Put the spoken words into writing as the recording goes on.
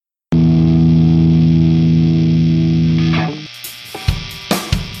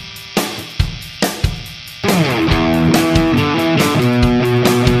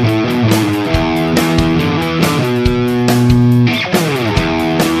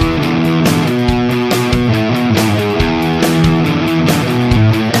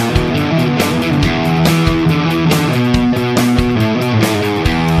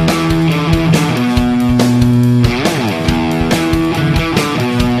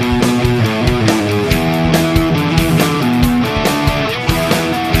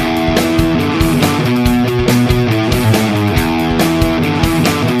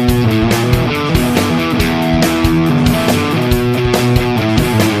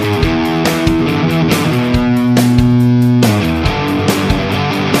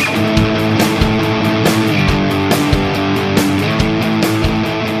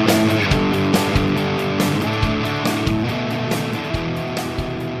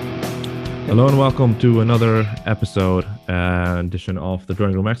Hello and welcome to another episode, edition of the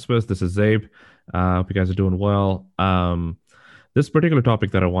Drawing Room Experts. This is Zabe. Hope you guys are doing well. This particular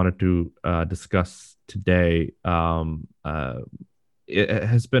topic that I wanted to discuss today, it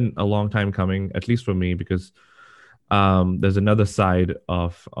has been a long time coming, at least for me, because there's another side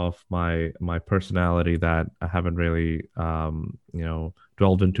of my personality that I haven't really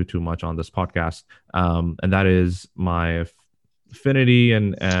delved into too much on this podcast, and that is my affinity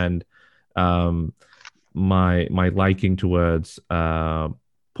and um, my liking towards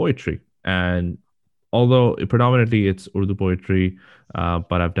poetry. And although predominantly it's Urdu poetry,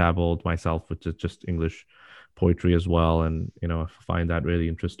 but I've dabbled myself with just English poetry as well, and I find that really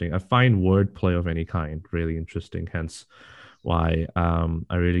interesting. I find wordplay of any kind really interesting. Hence, why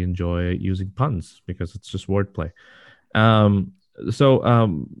I really enjoy using puns because it's just wordplay. Wanted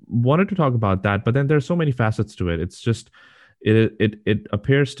to talk about that, but then there's so many facets to it. It's just it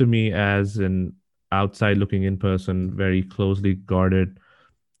appears to me as an outside looking in person, very closely guarded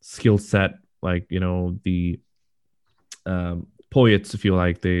skill set. Like the poets feel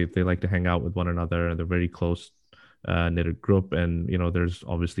like they like to hang out with one another, and they're very close knitted group. And there's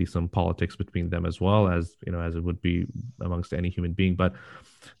obviously some politics between them as well, as as it would be amongst any human being. But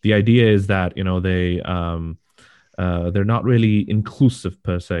the idea is that they're not really inclusive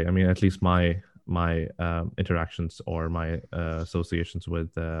per se. I mean, at least my interactions or my associations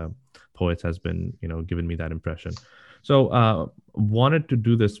with poets has been given me that impression. So wanted to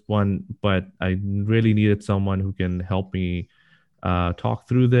do this one, but I really needed someone who can help me talk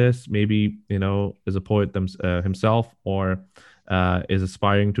through this. Maybe is a poet himself, or is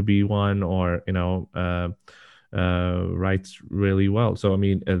aspiring to be one, or writes really well. So I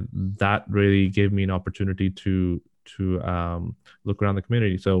mean, that really gave me an opportunity to look around the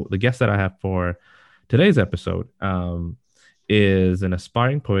community. So the guest that I have for today's episode is an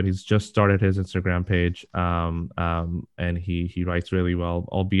aspiring poet. He's just started his Instagram page, and he writes really well,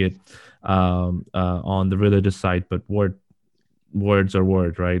 albeit on the religious side. But words are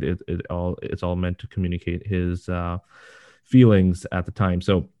words, right? It's all meant to communicate his feelings at the time.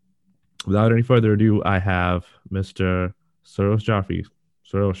 So without any further ado, I have Mr. Sarosh Jafi.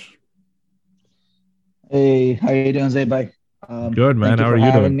 Sarosh. Hey, how you doing, Zaybek? Good, man. Thank you How are for you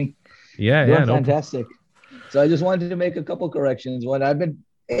having doing? me. Yeah, Doing no. fantastic. So I just wanted to make a couple corrections. One, I've been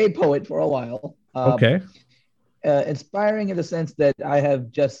a poet for a while, Okay. inspiring in the sense that I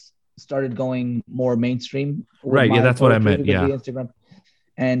have just started going more mainstream with Right. Yeah, my that's what I poetry meant. with the Yeah. Instagram.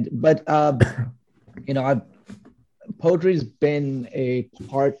 I've poetry's been a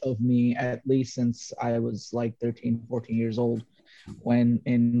part of me at least since I was like 13, 14 years old, when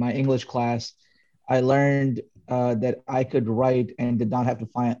in my English class I learned that I could write and did not have to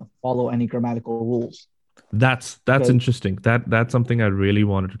follow any grammatical rules. That's Because interesting. That's something I really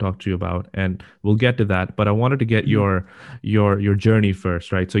wanted to talk to you about, and we'll get to that. But I wanted to get Mhm. your journey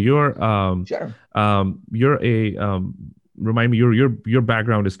first, right? So Sure. you're a remind me, your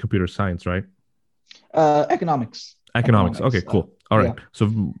background is computer science, right? Economics. Economics. Okay, Economics. cool. All right. Yeah.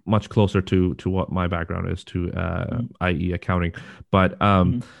 So much closer to what my background is, to Mhm. i.e. accounting. But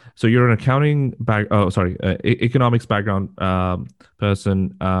Mhm. so you're an accounting economics background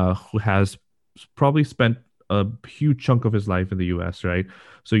person who has probably spent a huge chunk of his life in the US, right?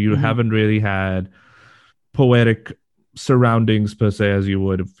 So you Mhm. haven't really had poetic surroundings per se as you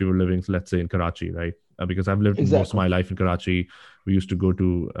would if you were living, let's say, in Karachi, right? Because I've lived most of Exactly. my life in Karachi. We used to go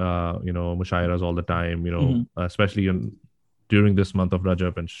to mushairas all the time, Mhm. especially during this month of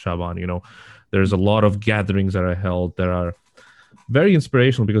Rajab and Shaban. There's a lot of gatherings that are held. There are very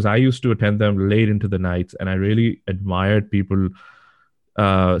inspirational because I used to attend them late into the nights, and I really admired people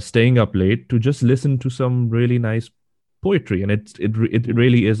staying up late to just listen to some really nice poetry, and it Mhm.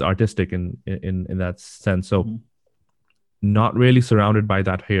 really is artistic in that sense. So Mhm. not really surrounded by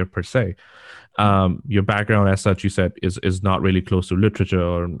that here per se. Your background, as such, you said, is not really close to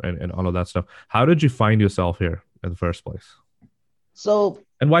literature and all of that stuff. How did you find yourself here in the first place? So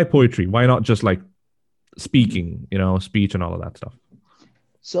And why poetry? Why not just like speaking, speech and all of that stuff?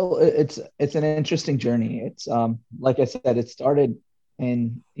 it's an interesting journey. It's like I said, it started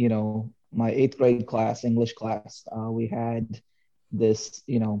in my eighth grade class, English class. We had this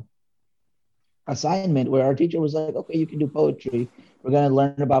assignment where our teacher was like, okay, you can do poetry. We're going to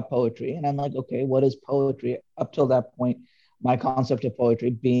learn about poetry. And I'm like, okay, what is poetry? Up till that point, my concept of poetry,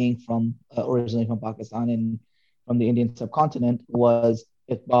 being from originally from Pakistan and from the Indian subcontinent, was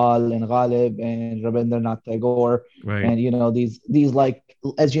Iqbal and Ghalib and Rabindranath Tagore, Right. and these, like,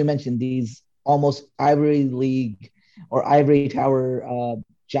 as you mentioned, these almost Ivory League or Ivory Tower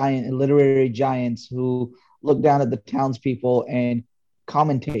giant literary giants who look down at the townspeople and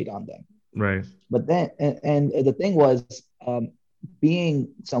commentate on them. Right. But then, and the thing was, being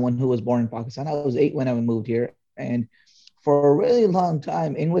someone who was born in Pakistan, I was 8 when I moved here, and for a really long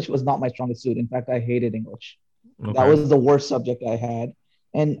time, English was not my strongest suit. In fact, I hated English. That Okay. was the worst subject I had,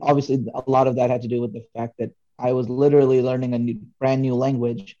 and obviously, a lot of that had to do with the fact that I was literally learning a brand new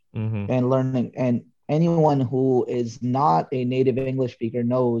language Mm-hmm. and learning. And anyone who is not a native English speaker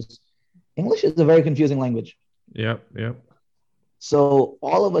knows English is a very confusing language. Yep. Yep. So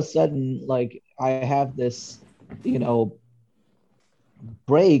all of a sudden, like I have this, you know,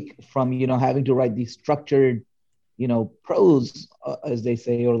 break from having to write these structured, prose, as they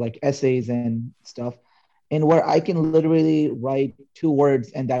say, or like essays and stuff, and where I can literally write 2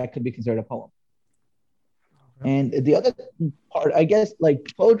 words and that could be considered a poem. Okay. And the other part, I guess, like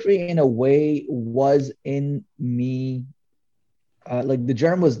poetry in a way was in me. Like the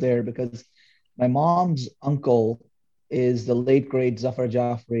germ was there because my mom's uncle is the late great Zafar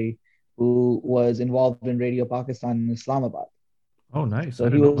Jafri, who was involved in Radio Pakistan in Islamabad. Oh, nice. I So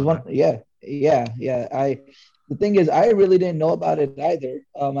didn't he know was about one. that. Yeah, yeah, yeah. The thing is, I really didn't know about it either.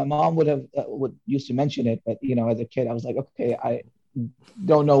 My mom would used to mention it, but as a kid, I was like, okay, I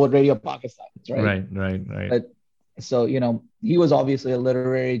don't know what Radio Pakistan is, right? Right. Right. Right. But so he was obviously a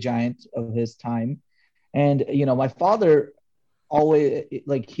literary giant of his time, and my father always,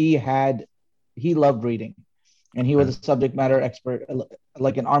 like, he loved reading, and he was Okay. a subject matter expert,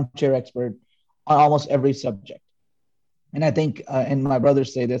 like an armchair expert on almost every subject. And I think, and my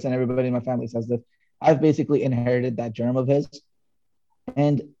brothers say this, and everybody in my family says this, I've basically inherited that germ of his.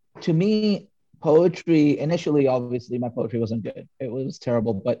 And to me, poetry, initially, obviously, my poetry wasn't good. It was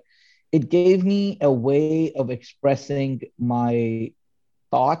terrible, but it gave me a way of expressing my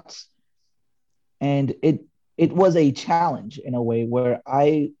thoughts. And it was a challenge in a way where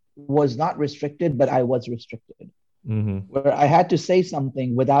I was not restricted, but I was restricted, Mm-hmm. where I had to say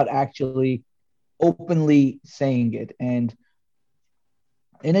something without actually openly saying it. And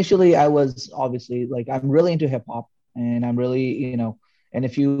initially I was obviously, like, I'm really into hip hop, and I'm really, and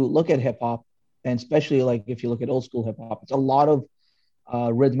if you look at hip hop, and especially like if you look at old school hip hop, it's a lot of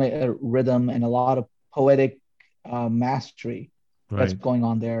rhythm and a lot of poetic mastery that's Right. going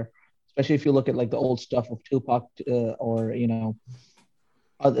on there. Especially if you look at like the old stuff of Tupac, or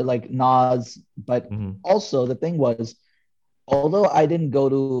other like Nas. But Mm-hmm. also the thing was, although I didn't go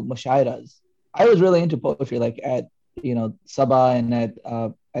to Mashairas, I was really into poetry, like at Sabah, and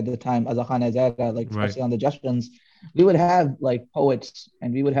at the time Azakhan Azara, like Right. especially on the Justins, we would have like poets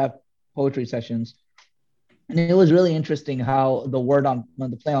and we would have poetry sessions, and it was really interesting how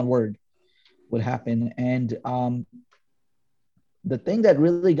the play on word would happen. And the thing that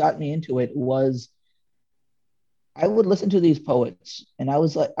really got me into it was I would listen to these poets, and I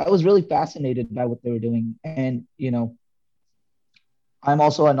was really fascinated by what they were doing. And I'm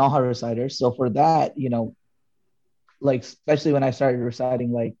also a Naha reciter, so for that, like especially when I started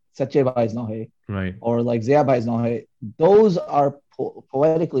reciting like Sache Bhai's Nohe Right. or like Zia Bhai's Nohe, those are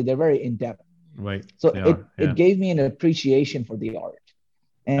poetically, they're very in depth. Right. So They it are. it Yeah. gave me an appreciation for the art.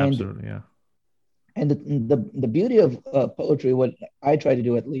 And Absolutely. Yeah. the beauty of poetry, what I try to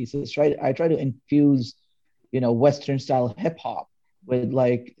do at least, is I try to infuse Western style hip hop with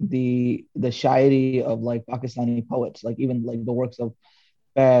like the shairi of like Pakistani poets, like even like the works of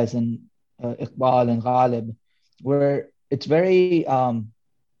Faz and Iqbal and Ghalib, where it's very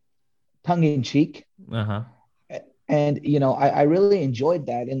tongue in cheek. Uh-huh. And I really enjoyed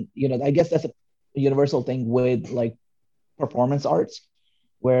that. And I guess that's a universal thing with like performance arts,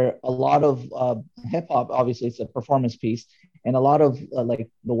 where a lot of hip hop, obviously, it's a performance piece, and a lot of like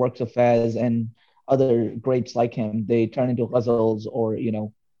the works of Faz and other greats like him, they turn into ghazals or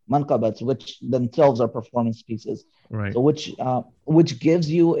manqabats, which themselves are performance pieces. Right. So which gives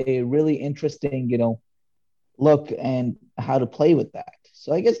you a really interesting look and how to play with that.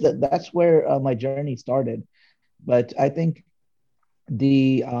 So I guess that's where my journey started. But I think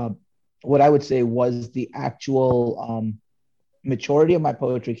the what I would say was the actual maturity of my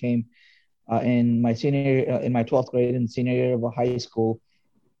poetry came in my 12th grade, in senior year of a high school.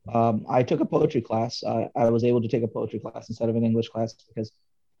 I took a poetry class. I was able to take a poetry class instead of an English class because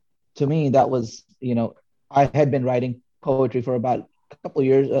to me that was, I had been writing poetry for about a couple of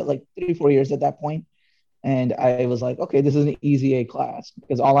years, like 3 4 years at that point. And I was like, okay, this is an easy A class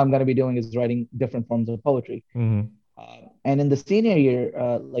because all I'm going to be doing is writing different forms of poetry. Mm-hmm. And in the senior year,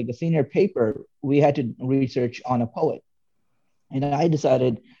 like the senior paper, we had to research on a poet, and I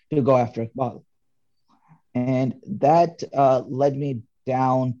decided to go after Iqbal. And that led me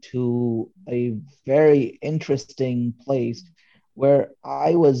down to a very interesting place where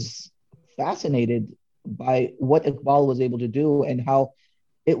I was fascinated by what Iqbal was able to do and how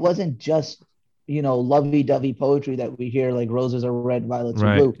it wasn't just, lovey-dovey poetry that we hear, like roses are red, violets are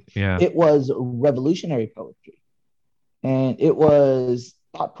Right. blue. Yeah. It was revolutionary poetry, and it was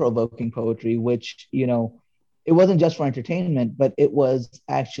thought-provoking poetry, which, it wasn't just for entertainment, but it was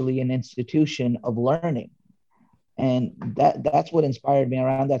actually an institution of learning. And that's what inspired me.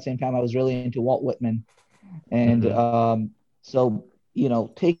 Around that same time, I was really into Walt Whitman. And Mhm. so,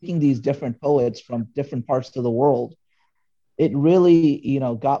 taking these different poets from different parts of the world, it really,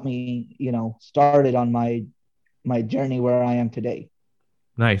 got me, started on my journey where I am today.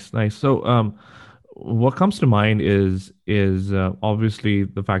 Nice, nice. So, what comes to mind is obviously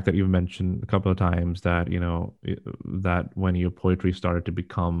the fact that you've mentioned a couple of times that that when your poetry started to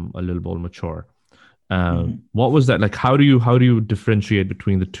become a little more mature. Mm-hmm. What was that like? How do you differentiate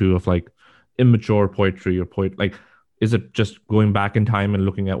between the two of like immature poetry or poet like? Is it just going back in time and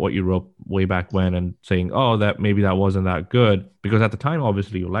looking at what you wrote way back when and saying, oh, that maybe that wasn't that good? Because at the time,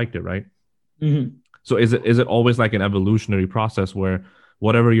 obviously, you liked it, right? Mm-hmm. So is it always like an evolutionary process where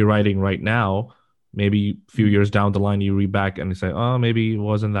whatever you're writing right now, maybe a few years down the line you read back and you say, oh, maybe it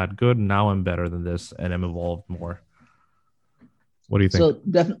wasn't that good. Now I'm better than this and I'm evolved more. What do you think? So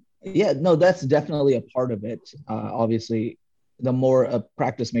definitely, yeah, no, that's definitely a part of it. Obviously, the more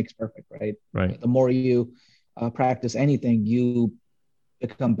practice makes perfect, right? Right. The more you practice anything, you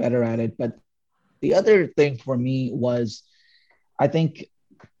become better at it. But the other thing for me was, I think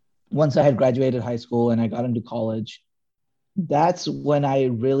once I had graduated high school and I got into college, that's when I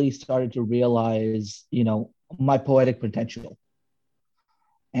really started to realize, my poetic potential.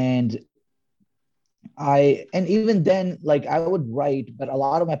 And and even then, like I would write, but a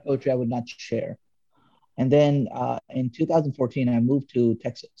lot of my poetry I would not share. And then in 2014, I moved to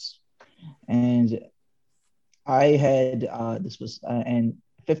Texas, and I had this was in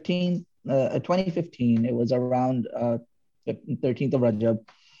 2015. It was around 13th of Rajab.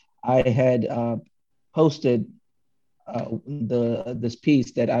 I had posted the this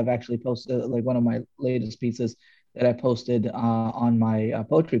piece that I've actually posted, like one of my latest pieces that I posted on my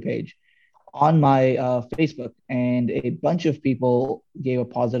poetry page on my Facebook, and a bunch of people gave a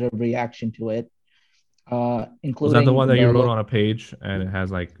positive reaction to it, Was that the one including that you the wrote local. on a page and it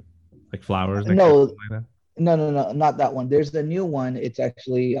has like flowers next to it, No, something like that? no, no, no, not that one. There's the new one. It's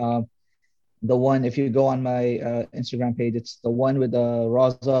actually the one. If you go on my Instagram page, it's the one with the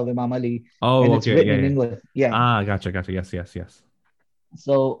Raza of Imam Ali, Oh, and it's okay, written yeah, in yeah. English. Yeah. Ah, gotcha, gotcha. Yes, yes, yes.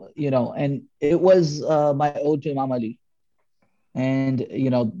 So and it was my ode to Imam Ali, and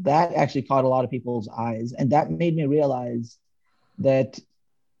that actually caught a lot of people's eyes, and that made me realize that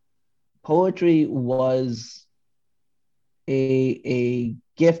poetry was a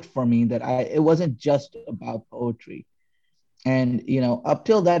gift for me. That it wasn't just about poetry. And up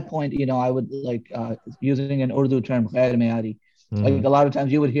till that point, I would like using an Urdu term, khair meari. Like Mm-hmm. a lot of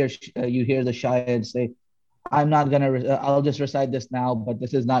times, you hear the shayad say, "I'm not gonna. I'll just recite this now, but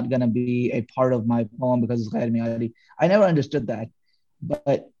this is not gonna be a part of my poem because it's khair meari." I never understood that,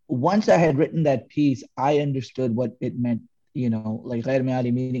 but once I had written that piece, I understood what it meant. Like khair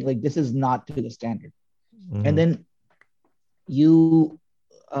meari meaning like this is not to the standard. And Mm-hmm. then you,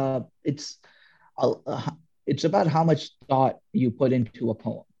 it's it's about how much thought you put into a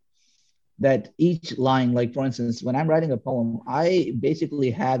poem. That each line, like for instance, when I'm writing a poem, I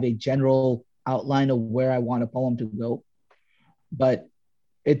basically have a general outline of where I want a poem to go, but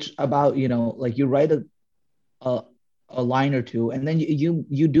it's about like you write a, a line or two, and then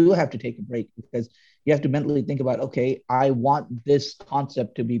you do have to take a break because you have to mentally think about, okay, I want this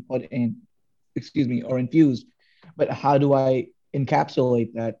concept to be put in, excuse me, or infused, but how do I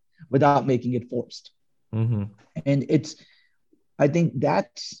encapsulate that without making it forced? Mm-hmm. And I think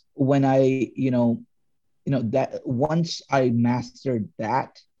that's when that once I mastered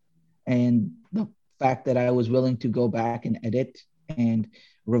that, and the fact that I was willing to go back and edit and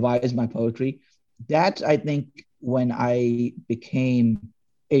revise my poetry, that's, I think, when I became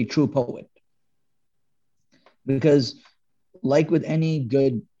a true poet. Because, like with any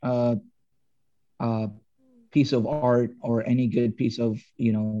good uh, piece of art or any good piece of,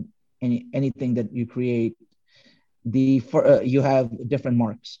 anything that you create, you have different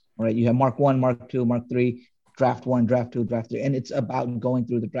marks, right? You have mark one, mark two, mark three, draft one, draft two, draft three, and it's about going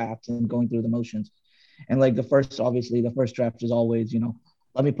through the drafts and going through the motions. And like obviously, the first draft is always,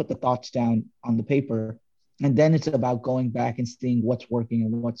 let me put the thoughts down on the paper, and then it's about going back and seeing what's working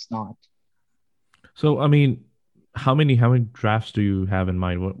and what's not. So, I mean, how many drafts do you have in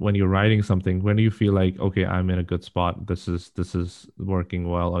mind when you're writing something? When do you feel like, okay, I'm in a good spot. This is working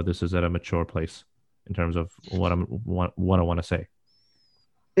well, or this is at a mature place in terms of what I want to say.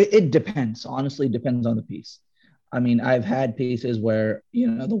 It depends, honestly, depends on the piece. I mean, I've had pieces where,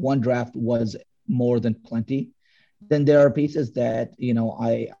 the one draft was more than plenty. Then there are pieces that,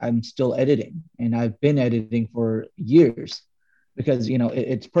 I'm still editing, and I've been editing for years because,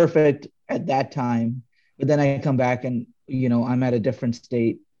 it's perfect at that time. But then I come back and, I'm at a different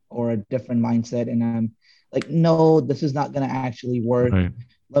state or a different mindset, and I'm like, no, this is not going to actually work. Right.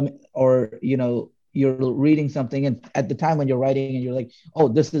 Let me, or, you're reading something, and at the time when you're writing and you're like, oh,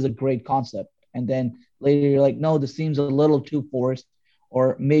 this is a great concept. And then later you're like, no, this seems a little too forced,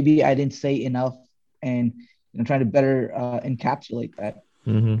 or maybe I didn't say enough, and trying to better encapsulate that.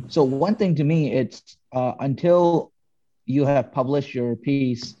 Mm-hmm. So one thing to me, it's until you have published your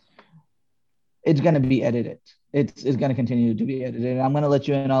piece, it's going to be edited. It's going to continue to be edited. And I'm going to let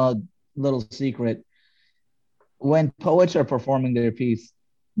you in on a little secret. When poets are performing their piece,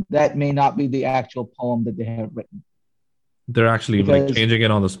 that may not be the actual poem that they have written. They're actually like Because changing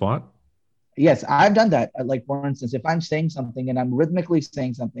it on the spot. yes, I've done that. Like, for instance, if I'm saying something and I'm rhythmically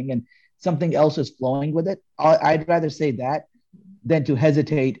saying something and something else is flowing with it, I'd rather say that than to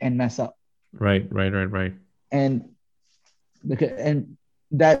hesitate and mess up. Right, right, right, right. And and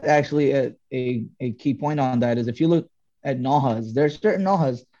that actually a key point on that is, if you look at Nohas, there's certain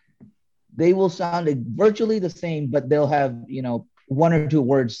Nohas, they will sound virtually the same, but they'll have, one or two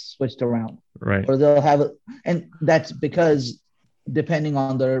words switched around, Right. or they'll have, and that's because depending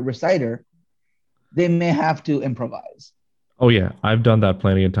on the reciter, they may have to improvise. Oh yeah, I've done that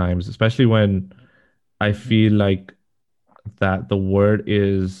plenty of times, especially when I feel like that the word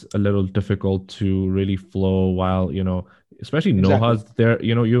is a little difficult to really flow while, especially Exactly. Nohas there,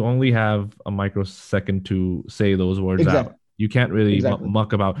 you only have a microsecond to say those words out. Exactly. You can't really Exactly.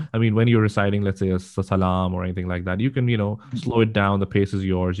 muck about. I mean, when you're reciting, let's say a salam or anything like that, you can, slow it down. The pace is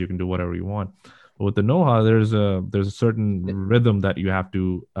yours. You can do whatever you want. But with the Noha, there's a certain rhythm that you have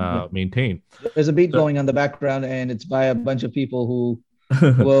to maintain. There's a beat So, going on the background, and it's by a bunch of people who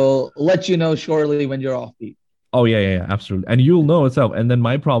will let you know shortly when you're off beat. oh yeah, yeah, yeah, absolutely. And you'll know itself. And then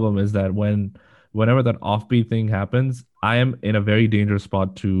my problem is that whenever that offbeat thing happens, I am in a very dangerous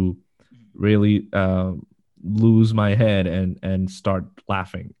spot to really lose my head and start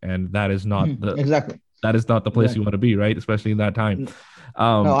laughing. And Exactly. that is not the place you Exactly. want to be, right? Especially in that time. No,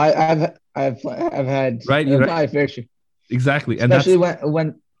 Um, I've had right, you're right. my fair share, Exactly. And especially that's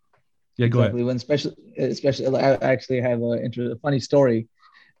when yeah, go ahead. exactly when especially I actually have a funny story.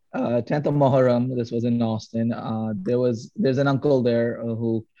 10th of Muharram, this was in Austin. There's an uncle there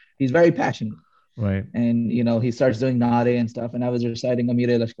who he's very passionate, Right. and he starts doing nade and stuff. And I was reciting Amir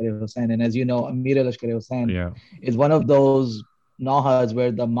Lashkar Hussain, and as you know, Amir Lashkar Hussain Yeah, is one of those nahas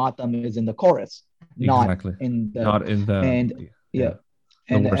where the matam is in the chorus, not exactly. in the Not in the and yeah, yeah.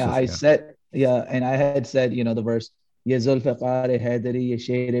 the And verses, I yeah. said, yeah, and I had said, the verse, ये जुल्फ़कार हैदरी ये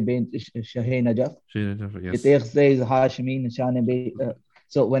शेर बिन शहे Najaf ये Yes. Tegh से हाशमी निशान बे.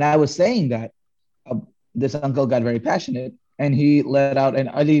 So when I was saying that, uh, this uncle got very passionate, and he let out an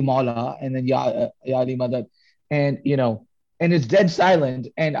Ali Mala and then Ya Ali Madad, and and it's dead silent,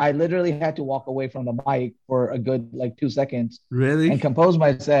 and I literally had to walk away from the mic for a good like 2 seconds and Really? compose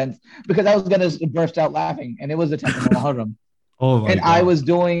my sense, because I was gonna burst out laughing, and it was the 10th of Muharram. Oh my And God.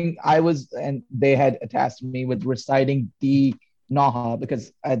 and they had tasked me with reciting the Naha,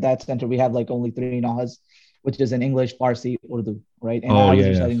 because at that center we have like only three Nahas, which is in English, Farsi, Urdu, right? And Oh I was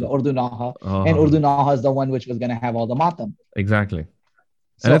yeah, yeah. reciting the So, Urdu Naha, and uh, Urdu Naha is the one which was going to have all the matam. exactly.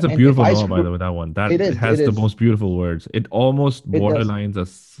 And So, it's a and if beautiful I note, by screw, the way, that one. That it it is, it has the is, most beautiful words. It almost it does. borderlines a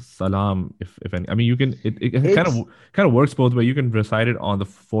salam, if any. I mean, you can it It's kind of works both ways. You can recite it on the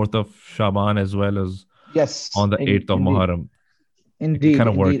 4th of Shaban as well as yes, on the 8th of indeed, Muharram. It can indeed, kind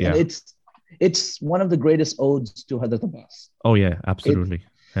of work, indeed, and yeah. it's one of the greatest odes to Hadrat Abbas. Oh yeah, It's absolutely.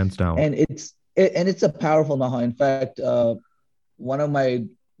 Hands down. and it's a powerful Naha. In fact, one of my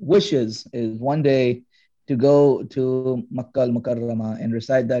wishes is one day to go to Makkah al-Mukarrama and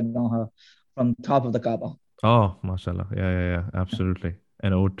recite that Naha from top of the Kaaba. Oh, mashallah. Yeah, yeah, yeah, absolutely.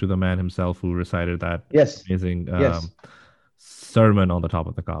 An ode to the man himself who recited that Yes, amazing yes, sermon on the top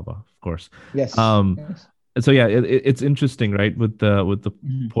of the Kaaba, of course. yes, Um, yes. so yeah, it's interesting, right? With the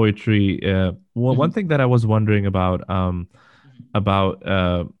Mhm, poetry. One mhm, thing that I was wondering about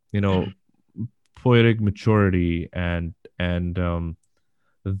poetic maturity and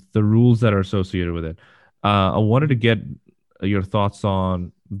the rules that are associated with it. I wanted to mhm, get your thoughts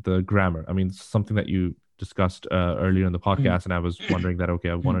on the grammar. I mean, something that you discussed earlier in the mhm, podcast, and I was wondering that, okay,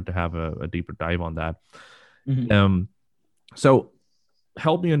 I mhm, wanted to have a deeper dive on that. mhm, Um, so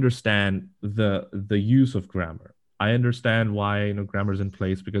help me understand the use of grammar. I understand why grammar is in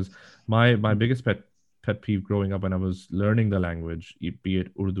place because my biggest pet. pet peeve growing up when I was learning the language, be it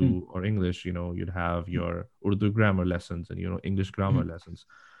Mm, Urdu or English. You'd have your Urdu grammar lessons and English grammar mm, lessons,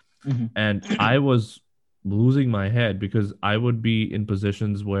 mm, and I was losing my head because I would be in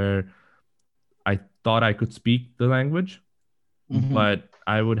positions where I thought I could speak the language, mm, but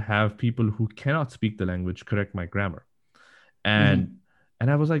I would have people who cannot speak the language correct my grammar. mm. And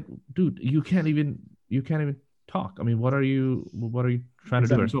I was like, dude, you can't even talk. I mean, what are you trying to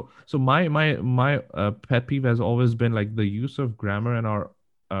do here? Exactly. So my pet peeve has always been like the use of grammar and our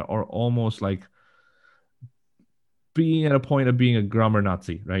or almost like being at a point of being a grammar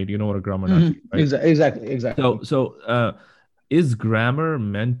Nazi, right? You know what a grammar Nazi is, right? Exactly. So Exactly. so is grammar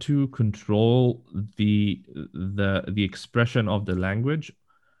meant to control the expression of the language,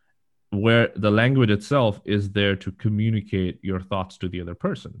 where the language itself is there to communicate your thoughts to the other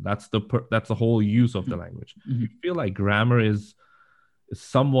person? That's the whole use of the language. You Mhm. feel like grammar is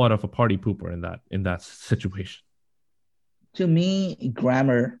somewhat of a party pooper in that situation. To me,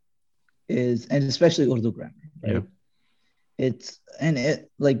 grammar is, and especially Urdu grammar, Yeah. right? It's and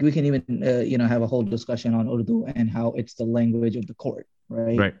it like we can even have a whole discussion on Urdu and how it's the language of the court,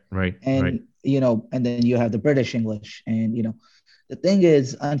 right? Right, right, right. And and then you have the British English, and the thing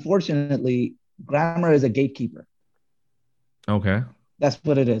is, unfortunately, grammar is a gatekeeper. Okay. That's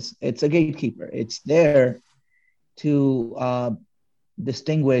what it is. It's a gatekeeper. It's there to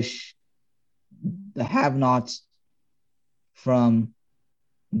distinguish the have-nots from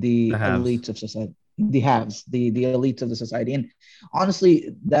The the haves. elites of society, the haves, the elites of the society. And honestly,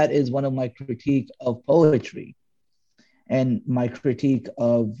 that is one of my critique of poetry and my critique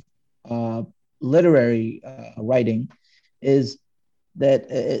of uh, literary writing is that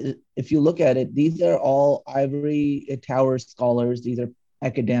if you look at it, these are all ivory tower scholars. These are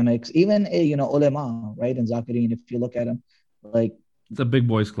academics, even ulama, right? And Zakirin, if you look at them, like It's a big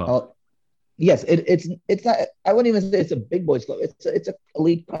boys club. uh, yes, it's not. I wouldn't even say it's a big boys club. It's a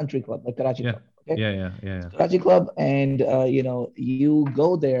elite country club, like Karachi Yeah. club. Okay, Yeah, yeah, yeah, it's yeah. Karachi club, and you go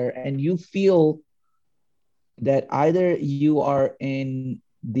there and you feel that either you are in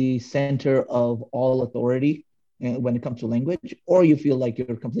the center of all authority when it comes to language, or you feel like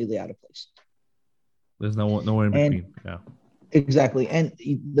you're completely out of place. There's nowhere in And between. Yeah. exactly. And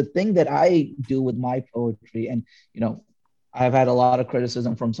the thing that I do with my poetry, and I've had a lot of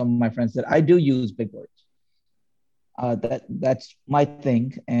criticism from some of my friends that I do use big words. That's my thing,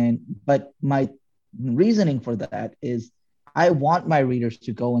 but my reasoning for that is I want my readers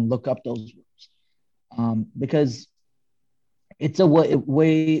to go and look up those words, because it's a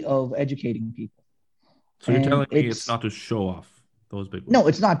way of educating people, So you're and telling me it's not to show off those big no, words.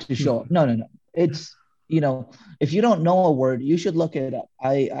 it's not to show up. No, no, no. It's if you don't know a word, you should look it up.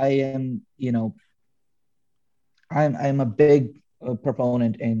 I am I'm a big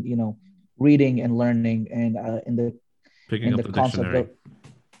proponent in reading and learning, and Picking in up the the concept of dictionary.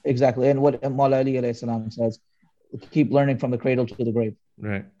 exactly, and what Maula Ali alayhi salam says, keep learning from the cradle to the grave.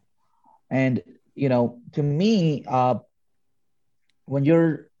 Right. And to me, when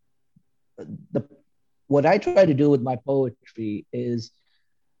you're the what I try to do with my poetry is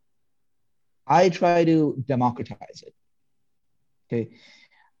I try to democratize it. Okay,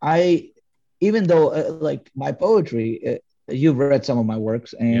 I even though like my poetry, you've read some of my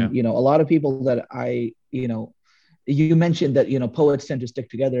works, Yeah. and a lot of people that you mentioned that poets tend to stick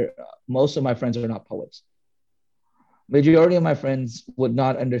together. Most of my friends are not poets. Majority of my friends would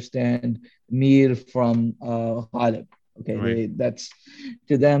not understand Mir from Ghalib. Okay, Right. that's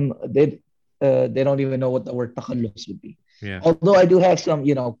to them they don't even know what the word takhallus would be. Yeah. Although I do have some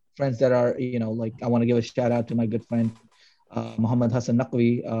friends that are like I want to give a shout out to my good friend Muhammad Hassan Naqvi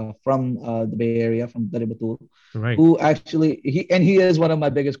from the Bay Area from Daribatur, Right. who actually he is one of my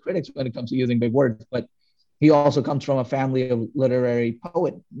biggest critics when it comes to using big words, but he also comes from a family of literary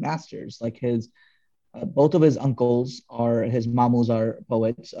poet masters. Like his both of his uncles are his mamus are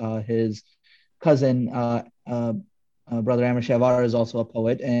poets. His cousin, brother Amir Shavar, is also a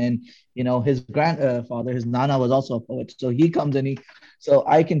poet, and his grandfather, his nana, was also a poet. So he comes and so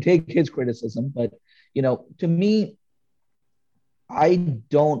I can take his criticism, but to me, I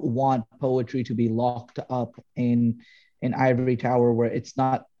don't want poetry to be locked up in an ivory tower where it's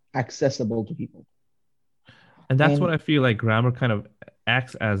not accessible to people. And that's what And I feel like grammar kind of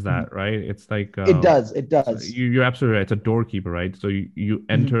acts as that, right? It's like it does, it so does. you're absolutely right. It's a doorkeeper, right? So you Mhm.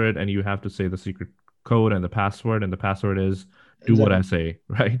 enter it and you have to say the secret code and the password is do what I Exactly, say,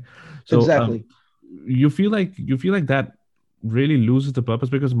 right? So exactly. you feel like that really loses the purpose,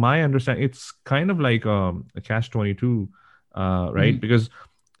 because my understanding, it's kind of like a catch 22, right? Mhm. Because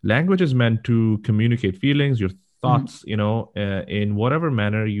language is meant to communicate feelings, your thoughts, in whatever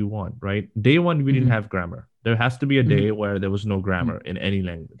manner you want, right? Day one, we didn't Mm-hmm. have grammar. There has to be a Mm-hmm. day where there was no grammar in any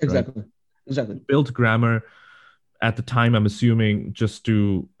language, right? Exactly. Exactly. Built grammar at the time, I'm assuming, just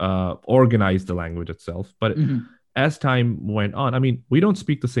to organize the language itself. But Mm-hmm. as time went on, I mean, we don't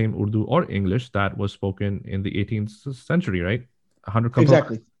speak the same Urdu or English that was spoken in the 18th century, right? A hundred couple of,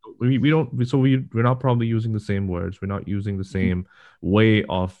 Exactly. we don't, so we're not probably using the same words. We're not using the same way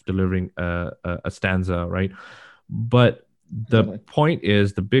of delivering a stanza, right? But Exactly.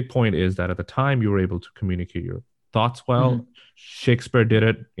 the big point is that at the time you were able to communicate your thoughts well. Mm-hmm. Shakespeare did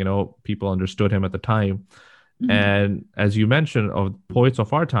it, people understood him at the time. Mm-hmm. And as you mentioned, of poets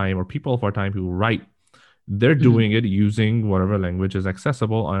of our time or people of our time who write, they're Mm-hmm. doing it using whatever language is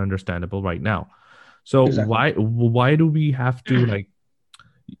accessible and understandable right now. So Exactly. why do we have to like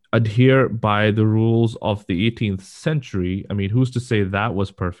adhere by the rules of the 18th century? I mean, who's to say that was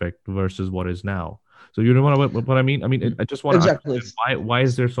perfect versus what is now? So you know what I mean? I mean, I just want to Exactly. understand why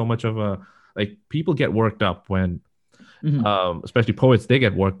is there so much of a, like, people get worked up when Mm-hmm. especially poets, they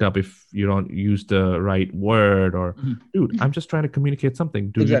get worked up if you don't use the right word, or Mm-hmm. dude, I'm just trying to communicate something.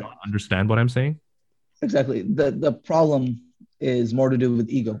 Do you not Exactly. understand what I'm saying? Exactly. The problem is more to do with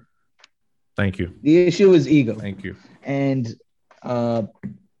ego. Thank you. The issue is ego, Thank you. and uh,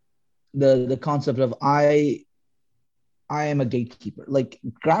 the concept of I am a gatekeeper. Like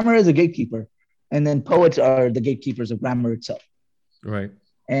grammar is a gatekeeper, and then poets are the gatekeepers of grammar itself. Right.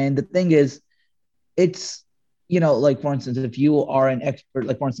 And the thing is, it's like for instance, if you are an expert,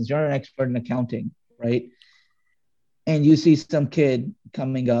 like for instance, you're an expert in accounting, right? And you see some kid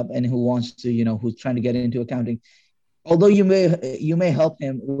coming up and who wants to, who's trying to get into accounting. Although you may help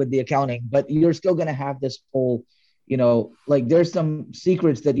him with the accounting, but you're still going to have this whole, like there's some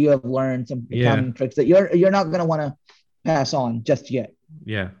secrets that you have learned, some Yeah. accounting tricks that you're not going to want to pass on just yet.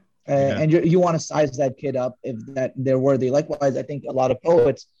 Yeah. Yeah. And you want to size that kid up if that they're worthy. Likewise, I think a lot of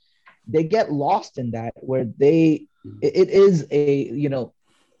poets, they get lost in that, where it is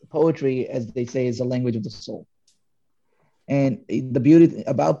poetry, as they say, is a language of the soul. And the beauty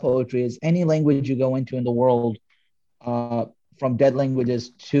about poetry is any language you go into in the world, uh, from dead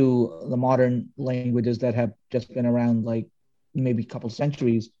languages to the modern languages that have just been around like maybe a couple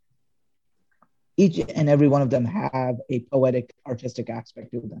centuries, each and every one of them have a poetic, artistic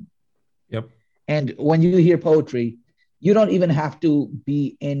aspect to them. Yep. And when you hear poetry, you don't even have to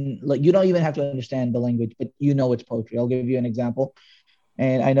you don't even have to understand the language, but it's poetry. I'll give you an example.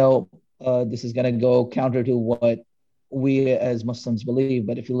 And I know this is going to go counter to what we as Muslims believe,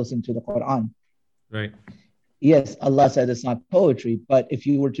 but if you listen to the Quran, right, yes, Allah said it's not poetry, but if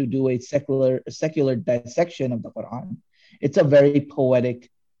you were to do a secular dissection of the Quran, it's a very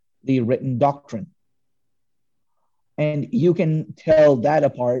poetically written doctrine. And you can tell that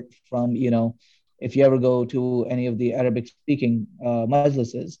apart from, if you ever go to any of the Arabic speaking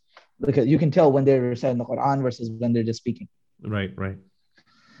majlises, because you can tell when they're reciting the Quran versus when they're just speaking. Right.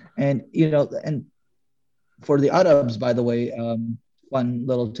 And, and for the Arabs, by the way, fun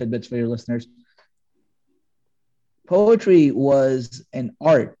little tidbits for your listeners. Poetry was an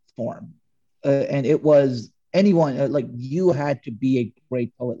art form, and it was anyone, like you had to be a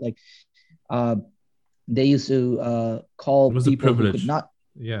great poet. Like they used to call people who could not.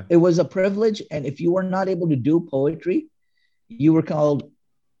 Yeah. It was a privilege. And if you were not able to do poetry, you were called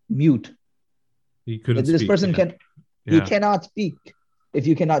mute. He couldn't this speak, person yeah. You cannot speak if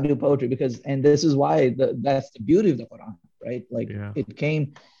you cannot do poetry, and this is why that's the beauty of the Quran, right? Like it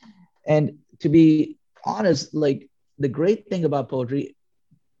came, and to be honest, like the great thing about poetry,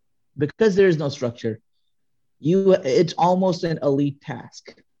 because there is no structure, it's almost an elite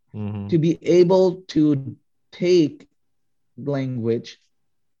task to be able to take language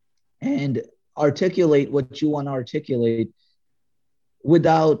and articulate what you want to articulate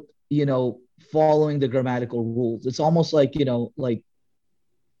without, following the grammatical rules. It's almost like, like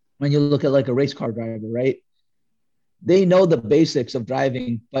when you look at like a race car driver, right? They know the basics of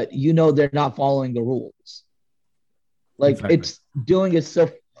driving, but they're not following the rules. Like exactly. It's doing it so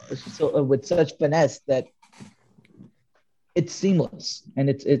with such finesse that it's seamless, and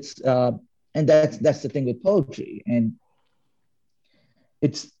and that's the thing with poetry, and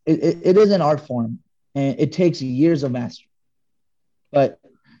it is an art form, and it takes years of mastery. But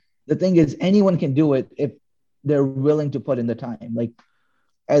the thing is, anyone can do it if they're willing to put in the time. Like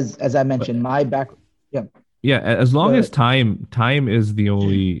as I mentioned, my background. Yeah, as long as time is the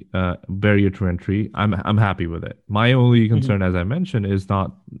only barrier to entry, I'm happy with it. My only concern, as I mentioned, is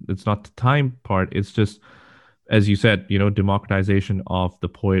it's not the time part. It's just, as you said, democratization of the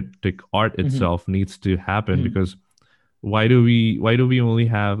poetic art itself needs to happen, because Why do we only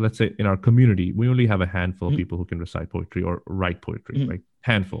have, let's say in our community, we only have a handful of Mhm. people who can recite poetry or write poetry, Mhm. right?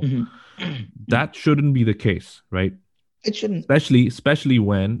 Handful. Mhm. Mhm. That shouldn't be the case, right? It shouldn't. Especially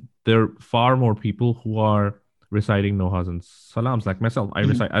when there are far more people who are reciting nohas and salams like myself. I Mhm.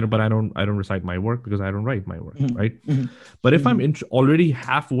 recite, I don't recite my work because I don't write my work, Mhm. right? Mhm. But if I'm Mhm. already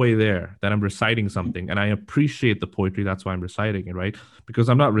halfway there, that I'm reciting Mhm. something and I appreciate the poetry, that's why I'm reciting it, right? Because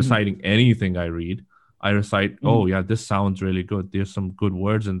I'm not Mhm. reciting anything I read. I recite, oh Mhm. yeah, this sounds really good. There's some good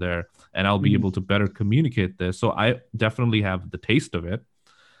words in there, and I'll be Mhm. able to better communicate this. So I definitely have the taste of it.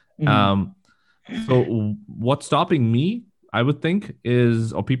 Mhm. Um, so what's stopping me, I would think,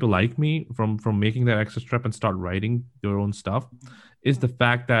 is, or people like me, from making that extra step and start writing their own stuff, is the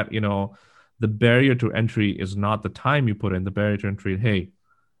fact that the barrier to entry is not the time you put in. The barrier to entry, hey,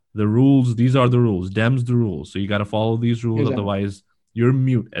 the rules, these are the rules. Dem's the rules. So you got to follow these rules, Exactly. otherwise you're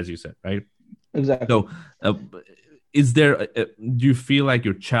mute, as you said, right? Exactly. So, uh, is there? Do you feel like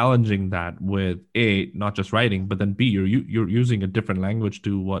you're challenging that with a, not just writing, but then b, you're using a different language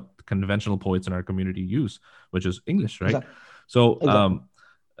to what conventional poets in our community use, which is English, right? Exactly. So, Exactly.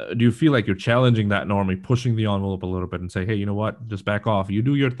 do you feel like you're challenging that normally, pushing the envelope a little bit, and say, hey, you know what? Just back off. You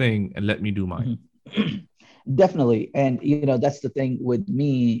do your thing, and let me do mine. Mhm. Definitely. And, that's the thing with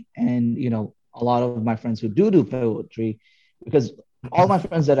me and, a lot of my friends who do poetry, because all my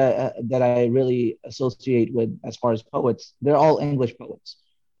friends that I really associate with as far as poets, they're all English poets.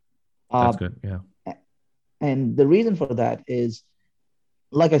 That's Uh, good. Yeah. and the reason for that is,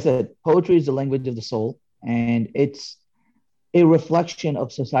 like I said, poetry is the language of the soul, and it's a reflection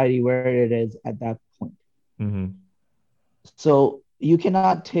of society where it is at that point. Mm-hmm. So you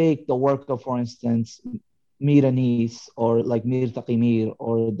cannot take the work of, for instance, Mir Anis or like Mir Taqimir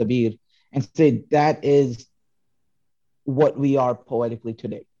or Dabir and say that is what we are poetically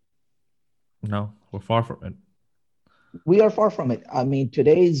today. No, we're far from it. We are far from it. I mean,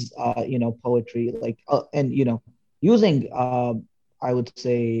 today's poetry, like and using I would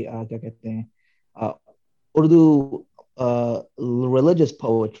say uh, Urdu religious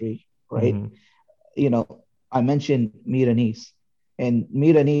poetry, right? Mm-hmm. I mentioned Mir Anis, and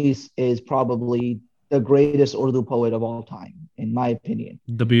Mir Anis is probably the greatest Urdu poet of all time, in my opinion.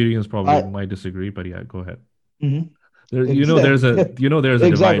 The Burians probably But might disagree, but yeah, go ahead. mhm, There, exactly, there's a divide,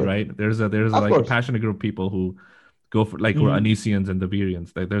 exactly, right? There's a of like a course, passionate group of people who go for, like, who are mhm, Anisians and the Burians.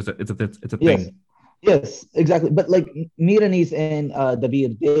 Like it's a yes, thing. yes, exactly. But like Mir Anis and Dabir,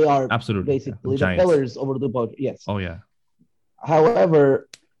 they are Absolutely, yeah. basically the Giants. pillars of Urdu poetry. Yes. Oh yeah. However,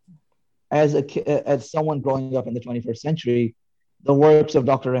 as someone growing up in the 21st century, the works of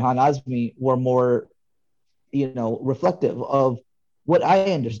Dr. Rehan Azmi were more reflective of what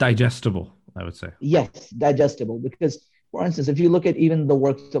I understood. Digestible, I would say. Yes, digestible. Because, for instance, if you look at even the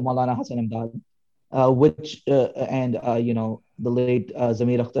works of Maulana Hassan Imdad, which and the late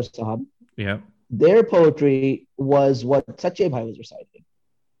Zamir Akhtar Sahab, Yeah. their poetry was what Sache Bhai was reciting,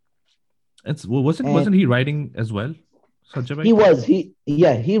 It's, well, wasn't and he writing as well, Sajabai?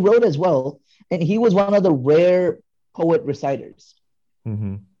 he wrote as well, and he was one of the rare poet reciters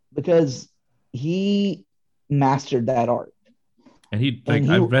Mm-hmm. because he mastered that art, And he, and like, he.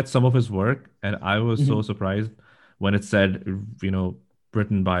 I've read some of his work, and I was so Mhm. surprised when it said,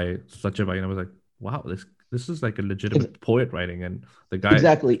 written by Sajabai, and I was like, wow, this is like a legitimate poet writing, and the guy,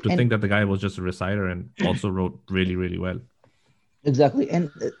 Exactly. to And think that the guy was just a reciter and also wrote really, really well. exactly.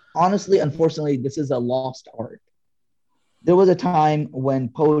 And honestly, unfortunately, this is a lost art. There was a time when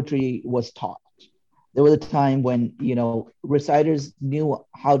poetry was taught. There was a time when, reciters knew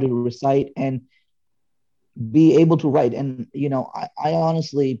how to recite and be able to write. And, I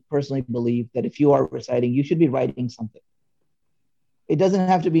honestly personally believe that if you are reciting, you should be writing something. It doesn't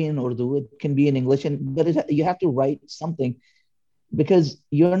have to be in Urdu, it can be in English, but you have to write something because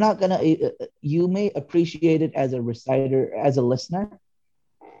you're not going to, you may appreciate it as a reciter, as a listener,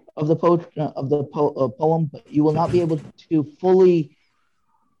 of the poem, but you will not be able to fully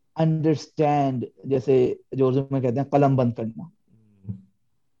understand. जैसे जो उर्दू में कहते हैं कलम बंद करना.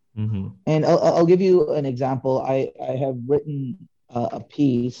 Mm-hmm. And I'll give you an example. I have written a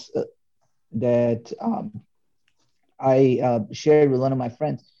piece that I shared with one of my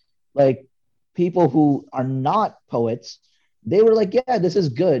friends. Like people who are not poets, they were like, "Yeah, this is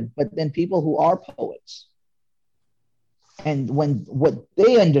good." But then people who are poets, and when what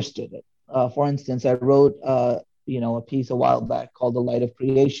they understood it. For instance, I wrote a piece a while back called "The Light of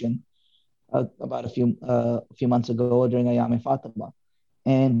Creation" about a few months ago during Ayam Fatima.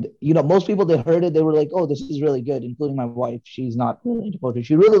 And most people that heard it, they were like, "Oh, this is really good," including my wife. She's not really into poetry.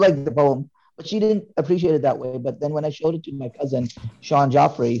 She really liked the poem, but she didn't appreciate it that way. But then when I showed it to my cousin Sean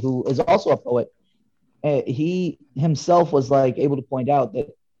Joffrey, who is also a poet, he himself was like able to point out that,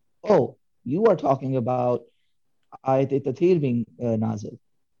 oh, you are talking about ayat tatir being nazil,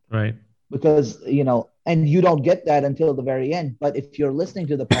 Right. because and you don't get that until the very end. But if you're listening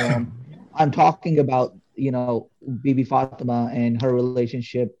to the poem, I'm talking about Bibi Fatima and her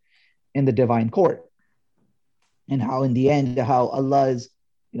relationship in the divine court, and how in the end, how Allah is,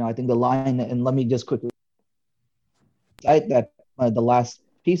 I think the line, and let me just quickly cite that, the last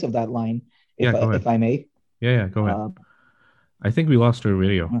piece of that line, Yeah, go if ahead. I may. Yeah, go ahead. Uh, I think we lost our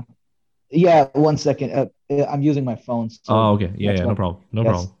video. yeah, 1 second. I'm using my phone, Oh, so okay. that's No why. problem. No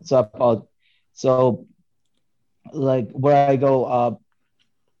Yes, problem. so I apologize. So, like, where I go,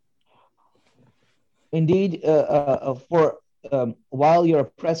 indeed, for while your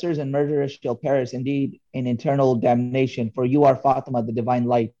oppressors and murderers shall perish, indeed, in eternal damnation, for you are Fatima, the divine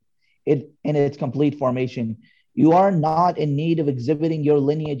light, it in its complete formation. You are not in need of exhibiting your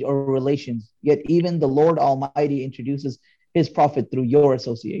lineage or relations, yet even the Lord Almighty introduces his prophet through your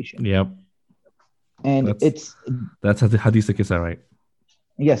association. Yep. And That's it's, that's Hadith Kisa, right?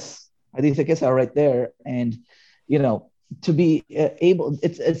 yes, Hadith Kisa right there. And, you know, to be able,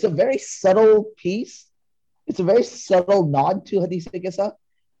 it's a very subtle piece. It's a very subtle nod to Hadith Kisa.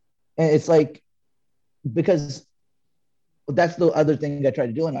 And it's like, because that's the other thing I try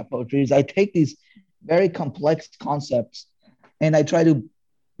to do in my poetry is I take these very complex concepts and I try to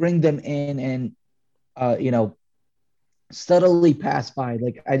bring them in and, you know, subtly pass by.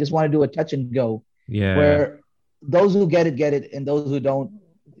 Like I just want to do a touch and go Yeah. where those who get it, and those who don't,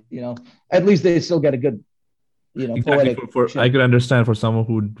 at least they still get a good, Exactly. poetic For I shit. could understand for someone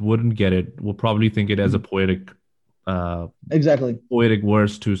who wouldn't get it, will probably think it as a Mhm. uh Exactly. poetic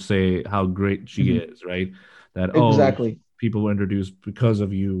verse to say how great she Mhm. is, right? That, oh, Exactly. people were introduced because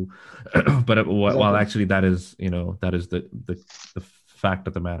of you, but while Exactly. actually that is, that is the fact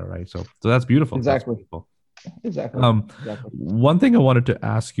of the matter, right? So that's beautiful. That's Exactly. beautiful. Exactly. Um, Exactly. one thing I wanted to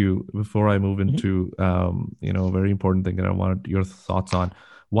ask you before I move Mhm. into a very important thing that I wanted your thoughts on.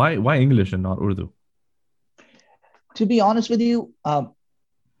 Why English and not Urdu? To be honest with you,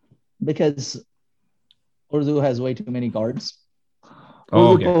 because Urdu has way too many guards.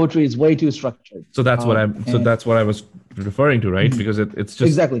 Oh, Urdu okay. poetry is way too structured. So And that's what I was referring to, right? Mhm. Because it's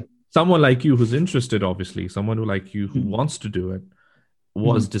just Exactly. someone like you who's interested, obviously, someone who like you who Mhm. wants to do it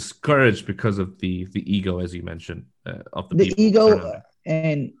was Mhm. discouraged because of the ego, as you mentioned, of the The people ego, surrounding,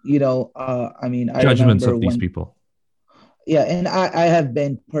 and I mean, I judgments remember of these when, people. yeah, and I have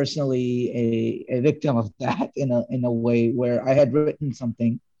been personally a victim of that in a way where I had written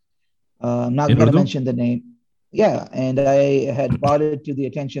something. I'm not In going to Urdu? mention the name. Yeah, and I had brought it to the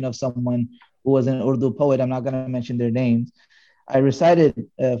attention of someone who was an Urdu poet. I'm not going to mention their names. I recited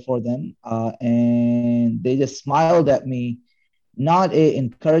for them, and they just smiled at me, not a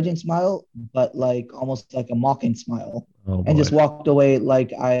encouraging smile, but like almost like a mocking smile, Oh and boy. just walked away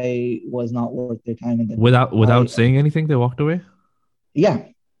like I was not worth their time. And then Without I, saying anything, they walked away? yeah,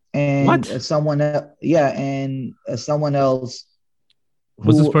 and What? someone else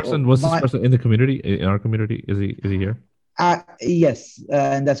Was this my person in the community, in our community? Is he here? yes,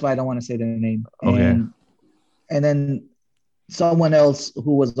 and that's why I don't want to say their name. Okay. And then someone else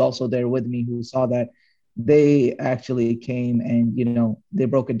who was also there with me who saw that, they actually came and they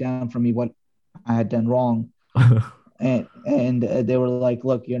broke it down for me what I had done wrong. And they were like,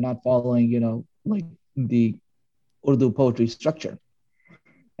 look, you're not following like the Urdu poetry structure.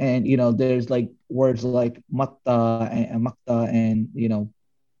 And there's like words like matta and makta, and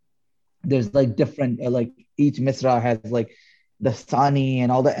there's like different, like each misra has like the sani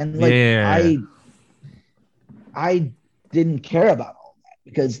and all that, and like Yeah. I didn't care about all that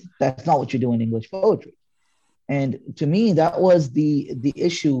because that's not what you do in English poetry. And to me, that was the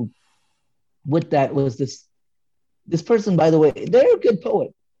issue with that. Was this person, by the way, they're a good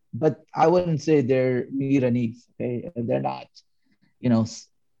poet, but I wouldn't say they're Miranese. Okay, they're not. You know,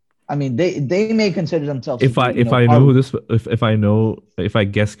 I mean, they may consider themselves to If be, I know who our, this if I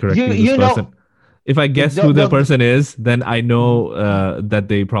guess correctly you who this you know person, if I guess who the they'll person is, then I mhm. know that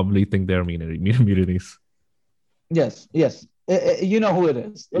they probably think they're Mutinis. Yes, yes. You know who it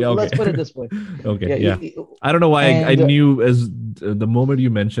is. Yeah. Okay. Let's put it this way. Okay. Yeah, Yeah. I don't know why I and knew as the moment you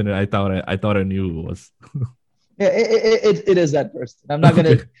mentioned it, I thought I knew who it was. yeah, it is that person. I'm not gonna.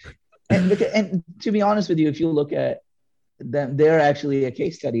 Okay. And to be honest with you, if you look at them, they're actually a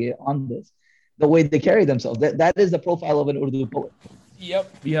case study on this. The way they carry themselves. That is the profile of an Urdu poet.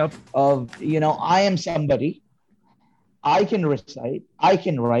 Yep. Yep. Of I am somebody. I can recite. I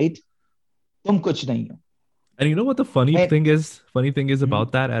can write. Tum kuch nahi ho. And you know what the funny And thing is? Funny thing is mm-hmm,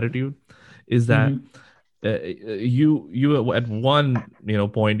 about that attitude is that mm-hmm, you at one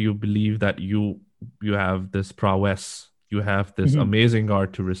point you believe that you you have this prowess, you have this Mhm. amazing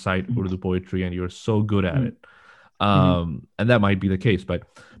art to recite Mhm. Urdu poetry, and you're so good at Mhm. it. Mhm. And that might be the case, but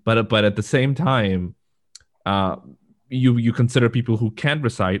at the same time, uh, you consider people who can't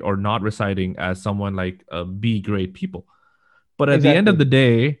recite or not reciting as someone like B grade people. But at the end of Exactly. the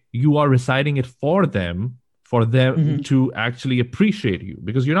day, you are reciting it for them Mhm. to actually appreciate you,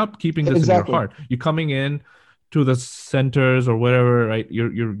 because you're not keeping this in your Exactly. heart. You're coming in to the centers or whatever, right?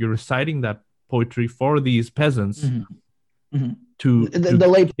 You're reciting that poetry for these peasants Mhm. Mhm. to The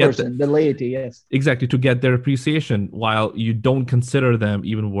lay get the person, the laity, yes. exactly to get their appreciation, while you don't consider them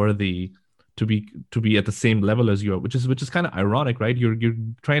even worthy to be at the same level as you are, which is kind of ironic, right? You're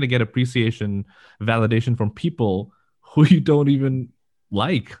trying to get appreciation, validation from people who you don't even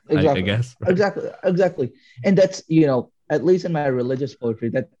like, I Exactly. guess, right? Exactly. Exactly. And that's, at least in my religious poetry,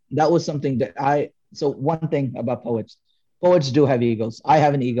 that was something that so one thing about poets do have egos. I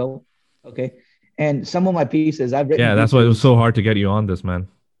have an ego. Okay. And some of my pieces, I've written Yeah, that's why it was pieces. so hard to get you on this, man.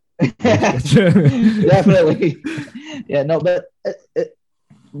 Definitely. Yeah, no,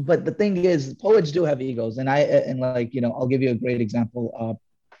 but the thing is, poets do have egos. And like, I'll give you a great example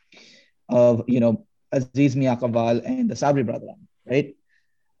of Aziz Mia Kaval and the Sabri brother, right?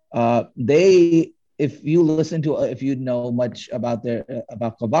 They, if you know much about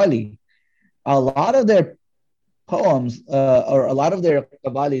about Qawwali, a lot of their poems, or a lot of their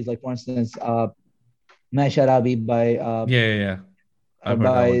Qawwalis, like for instance, Mai Sharabi Yeah, yeah, yeah. I've heard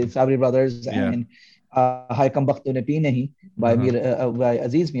that by one. Sabri brothers, Yeah. and Hai Kam Baktu Ne Pi Nahi Uh-huh. by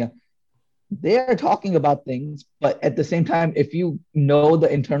Aziz Mia. They are talking about things, but at the same time, if you know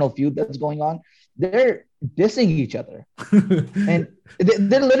the internal feud that's going on, they're dissing each other, and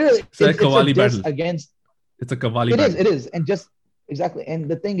they're literally, It's a it's a Kavali diss battle. against. It's a Kavali It is. battle. It is. And just exactly. And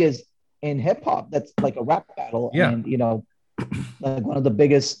the thing is, in hip hop, that's like a rap battle. Yeah. And, like one of the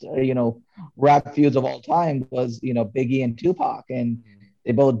biggest, rap feuds of all time was, Biggie and Tupac. And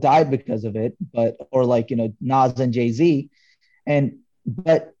they both died because of it. Or like, Nas and Jay Z.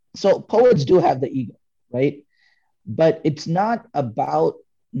 But so poets do have the ego, right? But it's not about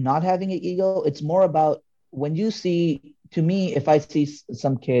not having an ego. It's more about when you see, to me, if I see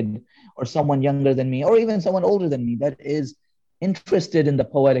some kid or someone younger than me, or even someone older than me that is interested in the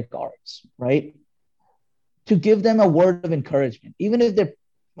poetic arts, right? To give them a word of encouragement, even if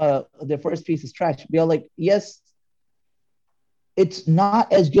their first piece is trash, be all like, yes, it's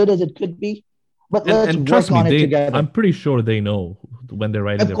not as good as it could be, but let's And trust work me, on it I'm together. pretty sure they know when they're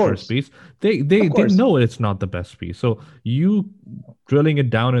writing Of their first course, piece. They of course. know it's not the best piece. So you drilling it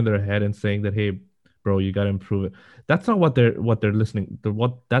down in their head and saying that, hey, bro, you got to improve it. That's not what they're listening.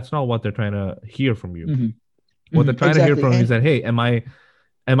 That's not what they're trying to hear from you. Mm-hmm. What they're Mm-hmm. trying to hear Exactly. from you is And that, hey,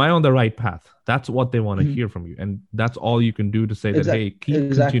 am I on the right path? That's what they want to mm-hmm. hear from you, and that's all you can do to say that, Exactly. hey, keep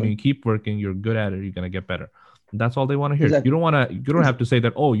Exactly. continuing, keep working. You're good at it. You're gonna get better. That's all they want to hear. You Exactly. don't want to. You don't have to say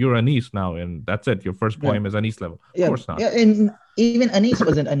that. Oh, you're Anis now, and that's it. Your first Yeah. poem is Anis level. Of Yeah. course not. Yeah. And even Anis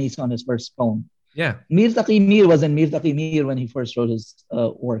wasn't Anis on his first poem. Yeah. Mir Taqi Mir wasn't Mir Taqi Mir when he first wrote his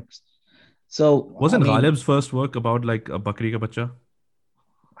works. So, I Wasn't mean, Ghalib's first work about like a Bakri ka bacha?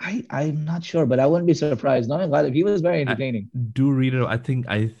 I'm not sure, but I wouldn't be surprised. Not Ghalib, he was very I entertaining. do read it. I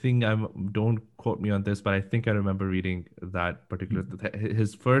think I'm. Don't quote me on this, but I think I remember reading that particular.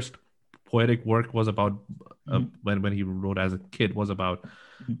 His first poetic work was about Mm-hmm. when he wrote as a kid was about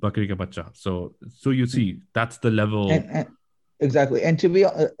Mm-hmm. Bakri ka bacha. So you see, that's the level. And exactly. And to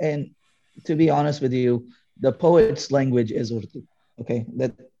be honest with you, the poet's language is Urdu. Okay,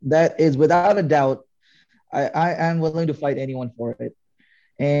 that is without a doubt. I am willing to fight anyone for it.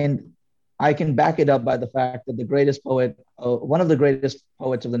 And I can back it up by the fact that the greatest poet, one of the greatest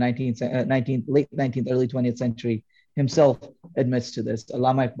poets of the 19th, late 19th, early 20th century, himself admits to this.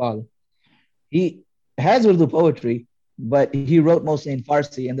 Allama Iqbal. He has Urdu poetry, but he wrote mostly in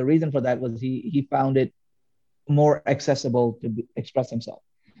Farsi, and the reason for that was he found it more accessible to express himself,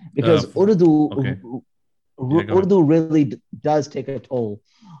 Uh, because Urdu okay. Yeah, go ahead. Urdu really does take a toll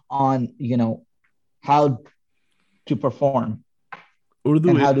on how to perform Urdu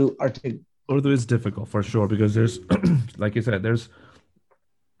and is, how to articulate. Urdu is difficult for sure because there's, like you said, there's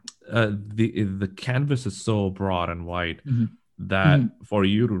the canvas is so broad and wide Mm-hmm. that Mm-hmm. for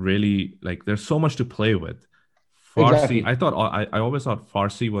you to really like, there's so much to play with. Farsi, Exactly. I always thought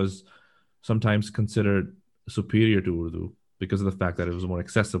Farsi was sometimes considered superior to Urdu because of the fact that it was more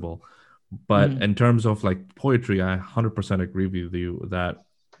accessible. But Mm-hmm. in terms of like poetry, I 100% agree with you that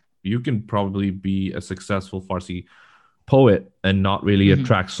you can probably be a successful Farsi poet and not really Mm-hmm.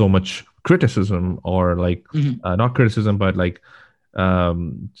 attract so much criticism or like Mm-hmm. not criticism, but like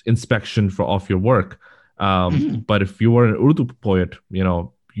inspection for of your work. Mm-hmm. But if you were an Urdu poet,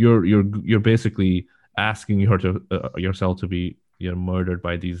 you're basically asking yourself to be murdered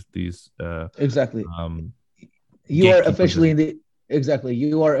by these Exactly. um You are gatekeepers. officially in the exactly.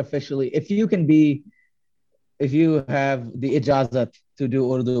 You are officially if you have the ijazat to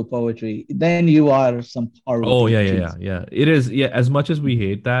do Urdu poetry, then you are some Oh Parvati. yeah, yeah, yeah, Jeez. yeah. It is, yeah. As much as we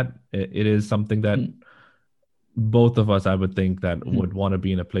hate that, it is something that Mm-hmm. both of us, I would think, that would want to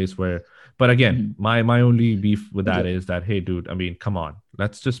be in a place where. But again, Mm-hmm. my only beef with that Exactly. is that, hey, dude, I mean, come on,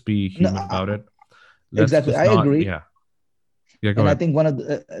 let's just be No, human about it. Let's exactly. just I not, agree. yeah, yeah. Go And I ahead. think one of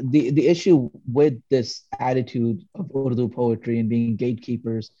the issue with this attitude of Urdu poetry and being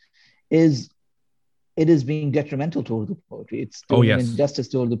gatekeepers is it is being detrimental to Urdu poetry. It's Oh doing an yes, injustice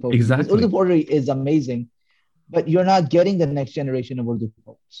to Urdu poetry because Urdu exactly. poetry is amazing, but you're not getting the next generation of Urdu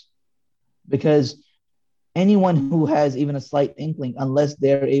poets because anyone who has even a slight inkling, unless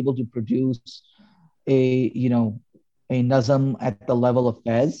they're able to produce a a nazam at the level of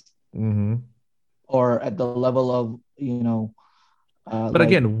Fez Hmm. or at the level of But like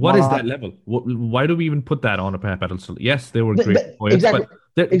again, what is that Maulana. level? Why do we even put that on a pedestal? Yes, they were great poets, Exactly,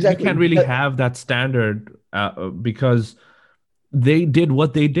 but you exactly. can't really have that standard because they did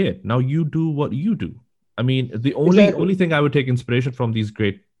what they did. Now you do what you do. I mean, the only Exactly. thing I would take inspiration from these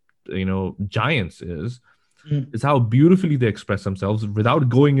great, giants Mm-hmm. is how beautifully they express themselves without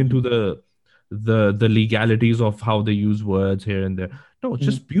going into the legalities of how they use words here and there. No, it's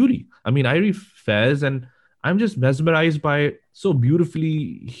just Mm-hmm. beauty. I mean, I read Fez and I'm just mesmerized by so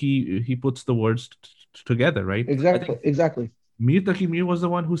beautifully he puts the words together, right? I Exactly, think exactly. Mir Taqi Mir was the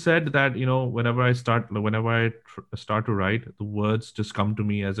one who said that, whenever I start to write, the words just come to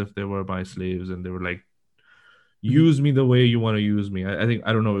me as if they were my slaves, and they were like, Mm-hmm. use me the way you want to use me. I think,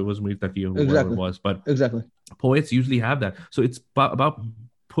 I don't know, it was Mir Taqi or whoever it Exactly, was, but exactly. poets usually have that. So it's about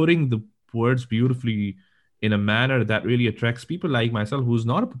putting the words beautifully in a manner that really attracts people like myself, who's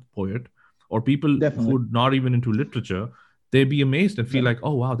not a poet, or people Definitely. who are not even into literature. They'd be amazed and feel Exactly.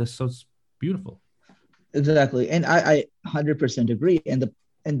 like, oh wow, that's so beautiful. Exactly. And I 100% agree. And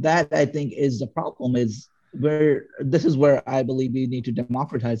that I think is the problem is where this is where I believe we need to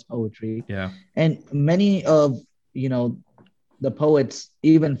democratize poetry. Yeah. And many of, you know, the poets,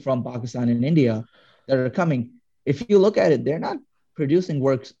 even from Pakistan and India that are coming, if you look at it, they're not producing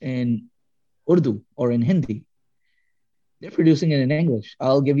works in Urdu or in Hindi. They're producing it in English.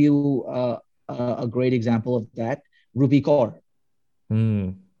 I'll give you a great example of that. Ruby Kaur.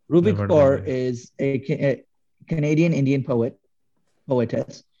 Hmm. Ruby Never heard of that Kaur name. is a Canadian Indian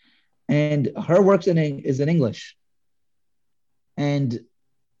poetess, and her works is in English. And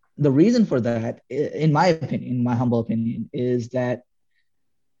the reason for that, in my opinion, in my humble opinion, is that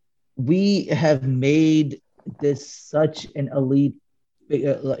we have made this such an elite,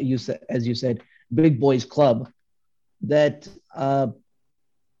 you said, as you said, big boys club that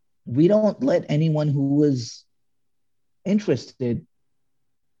we don't let anyone who is interested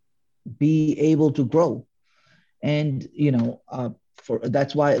be able to grow. And for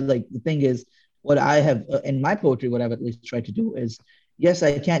that's why, like, the thing is, what I have in my poetry, what I've at least tried to do is, yes,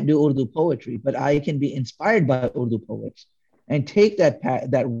 I can't do Urdu poetry, but I can be inspired by Urdu poets and take that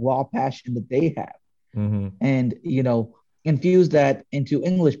raw passion that they have Hmm. and infuse that into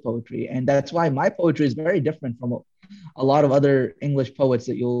English poetry. And that's why my poetry is very different from a lot of other English poets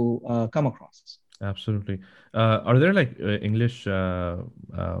that you'll come across. Absolutely. Are there like English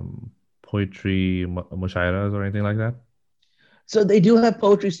poetry mushairas or anything like that? So they do have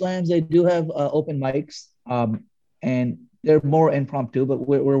poetry slams, they do have open mics, and they're more impromptu, but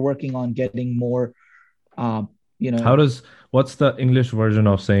we're working on getting more, um, you How know, does What's the English version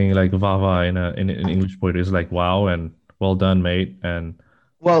of saying like "vava" in English poetry? Is like "wow" and "well done, mate" and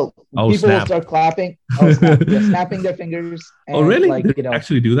well, "oh people will snap." start clapping. Oh, snap. Yeah, snapping their fingers Oh and really? like, They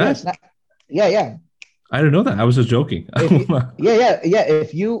actually do yeah, that? snap. Yeah, yeah. I didn't know that. I was just joking. If you, yeah.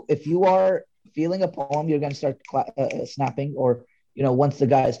 If you are feeling a poem, you're going to start snapping, or once the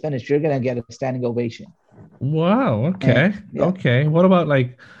guy is finished, you're going to get a standing ovation. Wow. And Okay. yeah, Okay. What about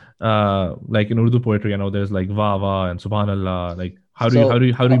like in Urdu poetry? I know there's like "vava" and "subhanallah." Like so how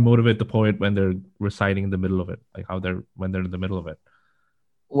do you motivate the poet when they're reciting in the middle of it? Like how they're when they're in the middle of it?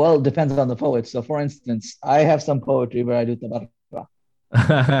 well, it depends on the poet. So, for instance, I have some poetry where I do tabarra,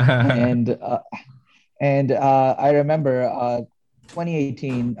 and I remember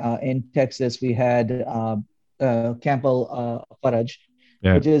 2018 in Texas we had Campbell Faraj,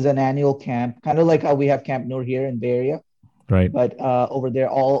 Yeah. which is an annual camp, kind of like how we have Camp Noor here in Bay Area, Right. but over there,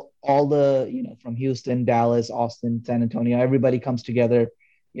 all the from Houston, Dallas, Austin, San Antonio, everybody comes together,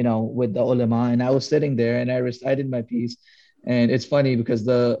 with the ulama. And I was sitting there and I recited my piece, and it's funny because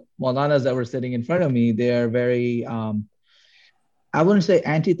the Maulanas that were sitting in front of me, they are very I wouldn't say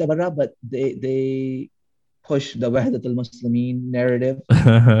anti-Tabara, but they push the Wahdat al-Muslimin narrative.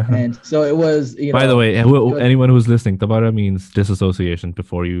 And so it was, By the way, it was, anyone who's listening, tabara means disassociation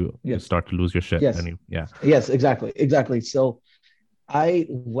before you yes, start to lose your shit. yes, Yeah, yes, exactly, exactly. So I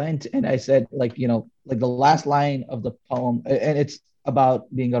went and I said, like, like the last line of the poem, and it's about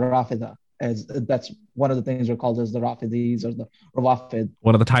being a Rafida, as that's one of the things we're called as the Rafidis or the Rawafid,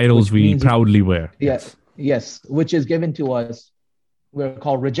 one of the titles which we means, proudly wear. yeah, Yes. yes, which is given to us. We're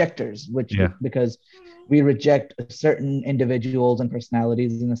called rejectors, which Yeah. because we reject certain individuals and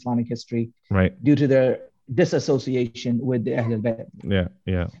personalities in Islamic history Right. due to their disassociation with the Ahl al-Bayt. Yeah.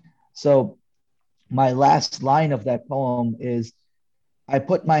 Yeah. So my last line of that poem is, I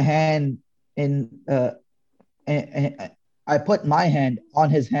put my hand in, I put my hand on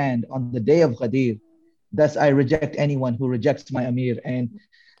his hand on the day of Ghadir. Thus, I reject anyone who rejects my Amir. And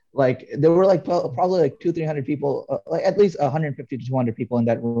like, there were like probably like 200-300 people, like at least 150 to 200 people in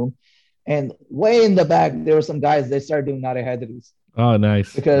that room. And way in the back, there were some guys, they started doing Nare Hadris. Oh,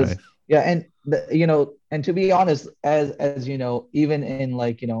 nice. Because, Nice. yeah, and, and to be honest, as even in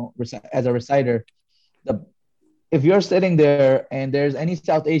like, as a reciter, the if you're sitting there and there's any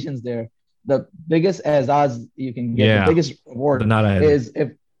South Asians there, the biggest azaz you can get, the Yeah. biggest The reward Nara Hadri. is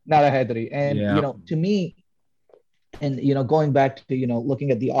if not a Hadri. And, Yeah. To me, and, going back to,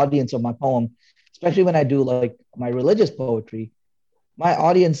 looking at the audience of my poem, especially when I do like my religious poetry, my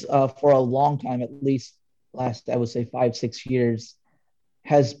audience for a long time, at least last, I would say 5-6 years,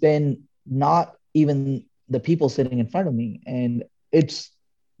 has been not even the people sitting in front of me. And it's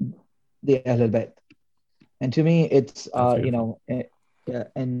the Ahl al-Bayt. And to me, it's yeah,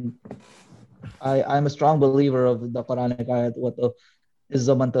 and I'm a strong believer of the Quranic ayat, what the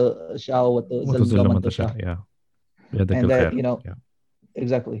izza man tasha, what the zilla man tasha, Yeah. Yeah. and that Yeah.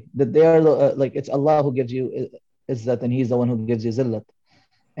 exactly that they are like, it's Allah who gives you izzat, and He's the one who gives you zillat.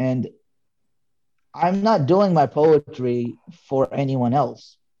 And I'm not doing my poetry for anyone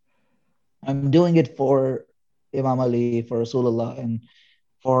else. I'm doing it for Imam Ali, for Rasulullah, and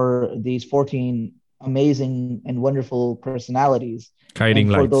for these 14 amazing and wonderful personalities, Guiding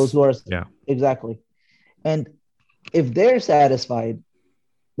and for those lights. who are Yeah. exactly. And if they're satisfied,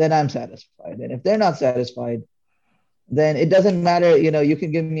 then I'm satisfied. And if they're not satisfied, then it doesn't matter. You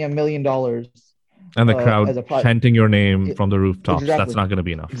can give me $1 million And the as crowd a prize. chanting your name from the rooftops. That's Exactly. not going to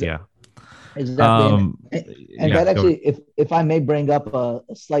be enough. Yeah. Exactly. And Yeah. that actually, if I may bring up a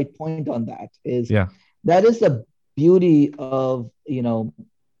slight point on that, is Yeah. that is the beauty of,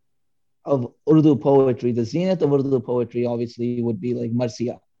 of Urdu poetry. The zenith of Urdu poetry obviously would be like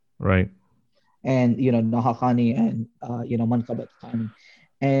Marsiya, Right. and Naha Khani, and Manqabat Khani.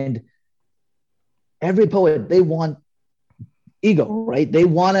 And every poet, they want ego, right? They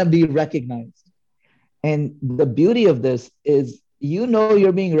want to be recognized. And the beauty of this is,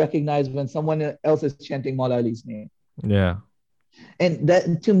 you're being recognized when someone else is chanting Maula Ali's name. Yeah. And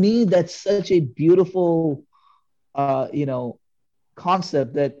that, to me, that's such a beautiful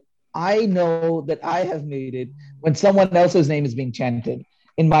concept, that I know that I have made it when someone else's name is being chanted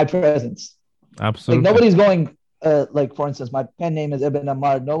in my presence. Absolutely. Like, nobody's going, like, for instance, my pen name is Ibn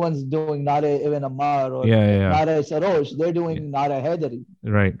Ammar. No one's doing Nare Ibn Ammar or Nare Sarosh. They're doing Nare Haidari.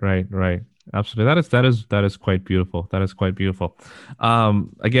 Right. Absolutely. That is quite beautiful. That is quite beautiful.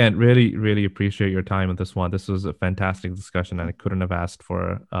 Again, really appreciate your time on this one. This was a fantastic discussion, and I couldn't have asked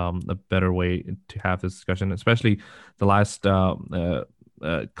for a better way to have this discussion, especially the last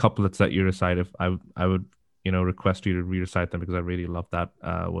couplets that you recited. I would request you to re-recite them, because I really love that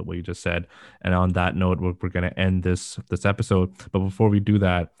what you just said. And on that note, we're going to end this episode. But before we do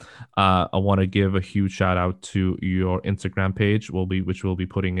that, I want to give a huge shout out to your Instagram page, which we'll be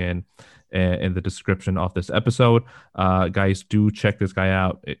putting in the description of this episode. Guys, do check this guy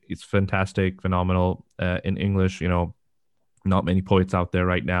out. It's fantastic, phenomenal in English. Not many poets out there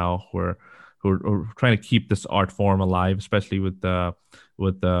right now who are trying to keep this art form alive, especially with a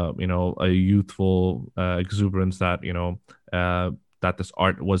youthful exuberance that that this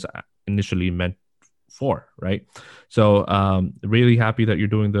art was initially meant for, right? So really happy that you're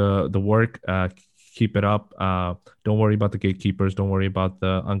doing the work. Keep it up. Don't worry about the gatekeepers. Don't worry about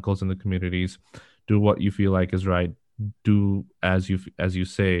the uncles in the communities. Do what you feel like is right. Do as you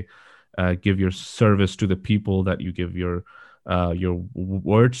say. Give your service to the people that you give your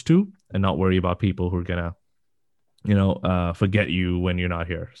words to, and not worry about people who are gonna forget you when you're not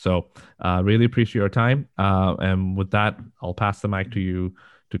here. So really appreciate your time, and with that, I'll pass the mic to you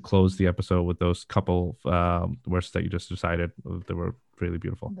to close the episode with those couple verses that you just recited. They were really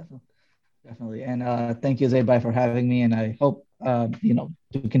beautiful. Definitely. And thank you, Zaid, for having me, and I hope to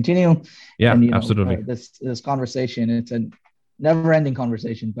continue. Yeah, and, absolutely. This conversation, it's never-ending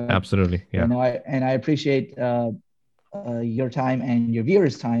conversation. But Absolutely. Yeah. I appreciate your time and your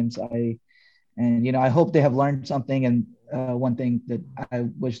viewers' times. I hope they have learned something. And one thing that I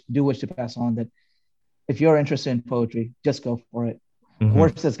wish to pass on, that if you're interested in poetry, just go for it. Mm-hmm. The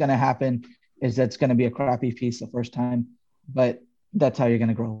worst that's going to happen is that's going to be a crappy piece the first time, but that's how you're going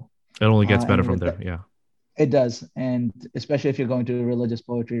to grow. It only gets better from there. Yeah. It does. And especially if you're going to religious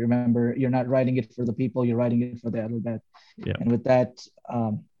poetry, remember, you're not writing it for the people, you're writing it for the Ahlul. Yeah. And with that,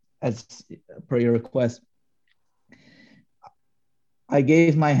 as per your request, I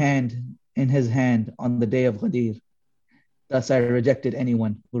gave my hand in his hand on the day of Ghadir. Thus I rejected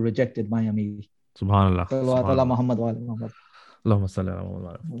anyone who rejected my Amir. Subhanallah.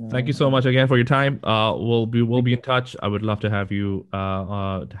 Thank you so much again for your time. We'll be in touch. I would love to have you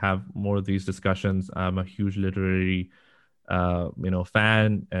to have more of these discussions. I'm a huge literary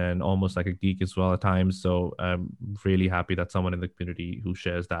fan and almost like a geek as well at times. So I'm really happy that someone in the community who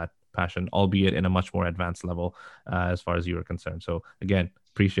shares that passion, albeit in a much more advanced level as far as you are concerned. So again,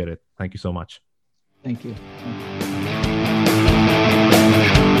 appreciate it. Thank you so much. Thank you.